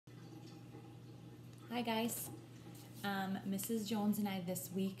Hi guys. Mrs. Jones and I this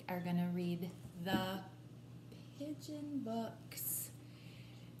week are going to read the Pigeon books.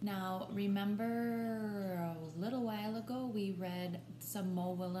 Now, remember a little while ago we read some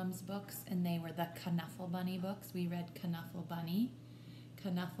Mo Willems books and they were the Knuffle Bunny books. We read Knuffle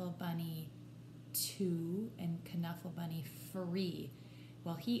Bunny 2, and Knuffle Bunny 3.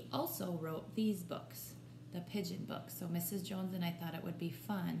 Well, he also wrote these books, the Pigeon books. So Mrs. Jones and I thought it would be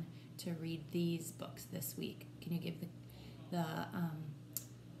fun to read these books this week. Can you give the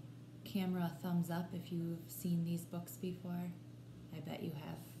camera a thumbs up if you've seen these books before? I bet you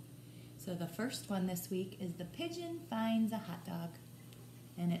have. So the first one this week is The Pigeon Finds a Hot Dog.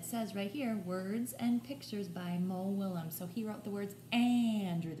 And it says right here, words and pictures by Mo Willems. So he wrote the words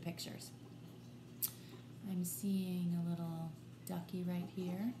and drew the pictures. I'm seeing a little ducky right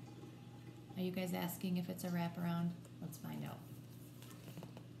here. Are you guys asking if it's a wraparound? Let's find out.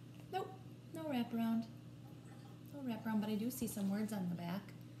 Nope, no wraparound. No wraparound, but I do see some words on the back.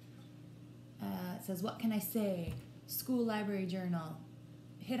 It says, what can I say? School library journal.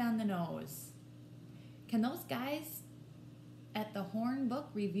 Hit on the nose. Can those guys at the Horn Book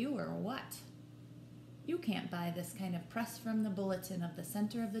Review or what? You can't buy this kind of press from the bulletin of the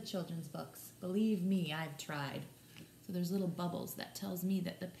Center of the Children's Books. Believe me, I've tried. So there's little bubbles that tells me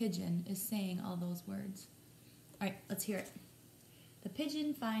that the pigeon is saying all those words. All right, let's hear it. The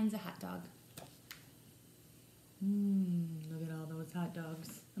pigeon finds a hot dog. Look at all those hot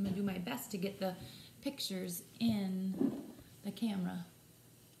dogs. I'm going to do my best to get the pictures in the camera.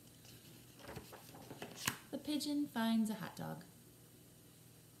 The pigeon finds a hot dog.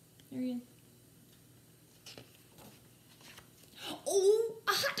 There he is. Oh,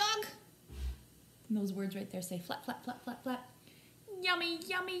 a hot dog! And those words right there say flap, flap, flap, flap, flap. Yummy,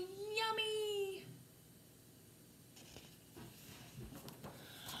 yummy, yummy!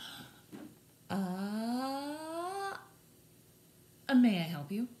 May I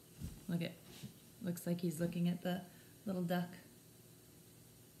help you? Looks like he's looking at the little duck.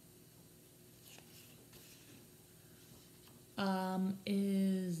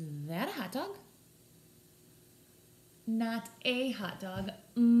 Is that a hot dog? Not a hot dog,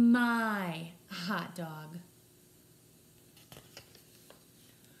 my hot dog.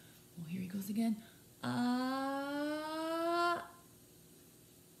 Oh, here he goes again. I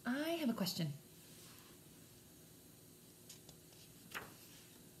have a question.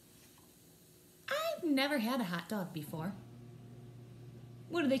 I've never had a hot dog before.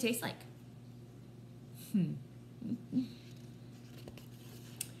 What do they taste like?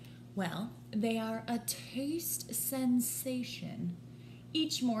 Well, they are a taste sensation.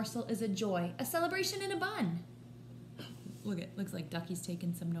 Each morsel is a joy, a celebration in a bun. Looks like Ducky's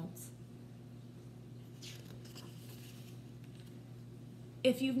taking some notes.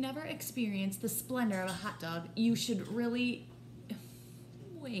 If you've never experienced the splendor of a hot dog, you should really...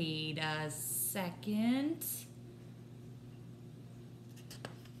 Wait a second.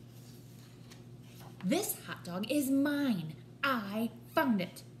 This hot dog is mine. I found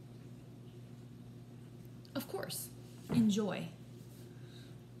it. Of course. Enjoy.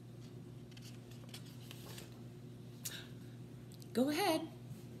 Go ahead.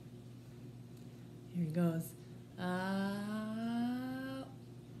 Here he goes.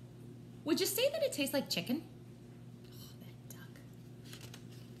 Would you say that it tastes like chicken? Oh, that duck.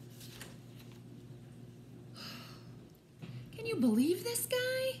 Can you believe this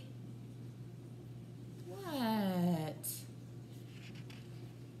guy? What?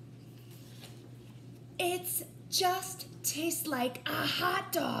 It's just tastes like a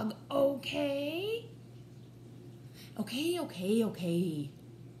hot dog, okay? Okay.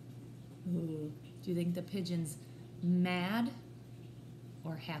 Ooh, do you think the pigeon's mad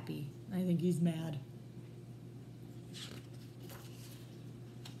or happy? I think he's mad.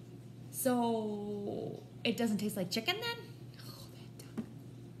 So, it doesn't taste like chicken then? Oh, that duck.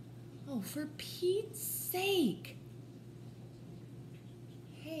 Oh, for Pete's sake.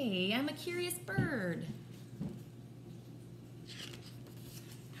 Hey, I'm a curious bird.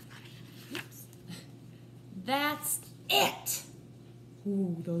 Oops. That's it.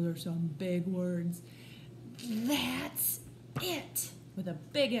 Ooh, those are some big words. That's it. With a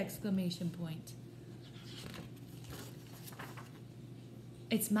big exclamation point.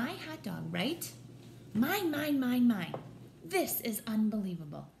 It's my hot dog, right? Mine. This is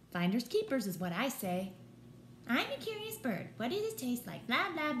unbelievable. Finders keepers is what I say. I'm a curious bird. What does it taste like?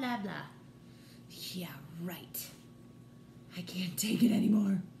 Blah, blah, blah, blah. Yeah, right. I can't take it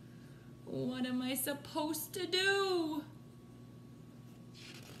anymore. What am I supposed to do?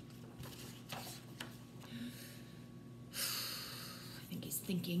 I think he's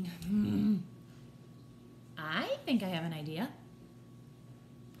thinking. I think I have an idea.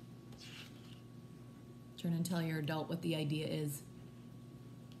 Turn and tell your adult what the idea is.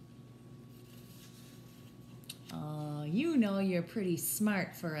 Oh, you know you're pretty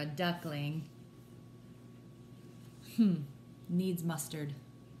smart for a duckling. Needs mustard.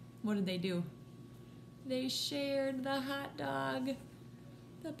 What did they do? They shared the hot dog.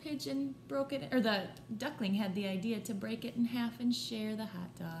 The pigeon broke it, or the duckling had the idea to break it in half and share the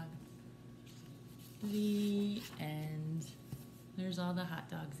hot dog. The end. There's all the hot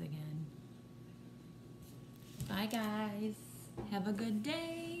dogs again. Bye, guys. Have a good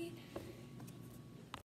day.